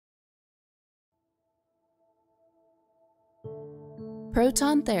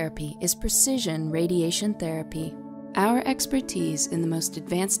Proton therapy is precision radiation therapy. Our expertise in the most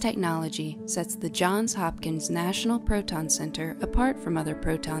advanced technology sets the Johns Hopkins National Proton Center apart from other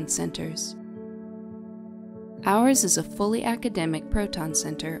proton centers. Ours is a fully academic proton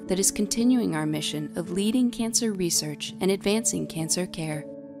center that is continuing our mission of leading cancer research and advancing cancer care.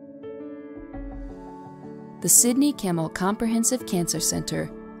 The Sidney Kimmel Comprehensive Cancer Center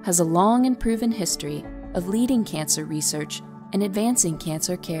has a long and proven history of leading cancer research and advancing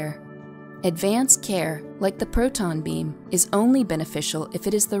cancer care. Advanced care, like the proton beam, is only beneficial if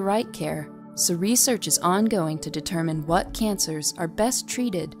it is the right care, so research is ongoing to determine what cancers are best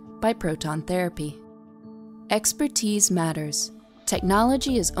treated by proton therapy. Expertise matters.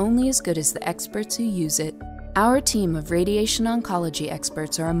 Technology is only as good as the experts who use it. Our team of radiation oncology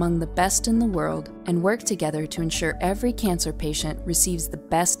experts are among the best in the world and work together to ensure every cancer patient receives the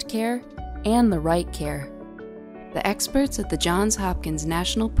best care and the right care. The experts at the Johns Hopkins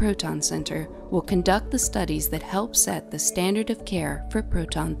National Proton Center will conduct the studies that help set the standard of care for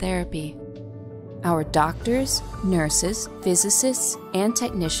proton therapy. Our doctors, nurses, physicists, and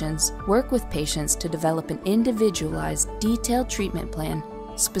technicians work with patients to develop an individualized, detailed treatment plan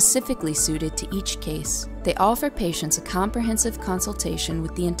specifically suited to each case. They offer patients a comprehensive consultation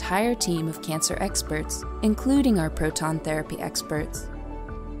with the entire team of cancer experts, including our proton therapy experts.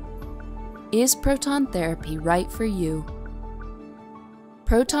 Is proton therapy right for you?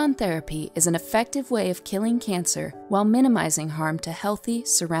 Proton therapy is an effective way of killing cancer while minimizing harm to healthy,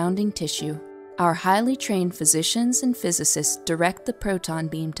 surrounding tissue. Our highly trained physicians and physicists direct the proton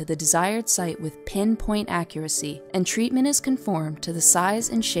beam to the desired site with pinpoint accuracy, and treatment is conformed to the size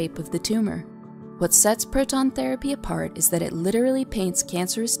and shape of the tumor. What sets proton therapy apart is that it literally paints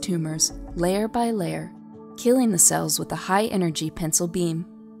cancerous tumors layer by layer, killing the cells with a high-energy pencil beam.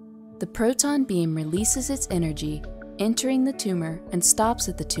 The proton beam releases its energy, entering the tumor, and stops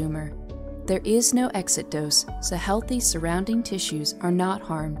at the tumor. There is no exit dose, so healthy surrounding tissues are not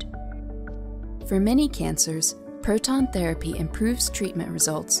harmed. For many cancers, proton therapy improves treatment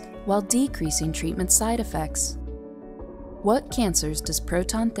results while decreasing treatment side effects. What cancers does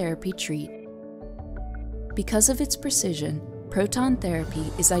proton therapy treat? Because of its precision, proton therapy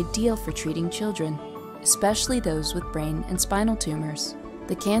is ideal for treating children, especially those with brain and spinal tumors.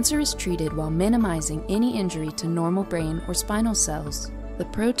 The cancer is treated while minimizing any injury to normal brain or spinal cells. The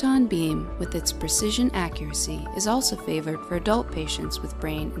proton beam, with its precision accuracy, is also favored for adult patients with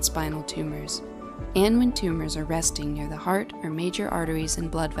brain and spinal tumors, and when tumors are resting near the heart or major arteries and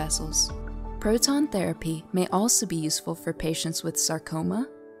blood vessels. Proton therapy may also be useful for patients with sarcoma,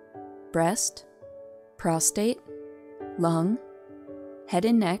 breast, prostate, lung, head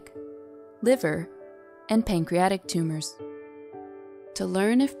and neck, liver, and pancreatic tumors. To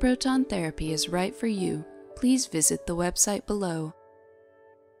learn if proton therapy is right for you, please visit the website below.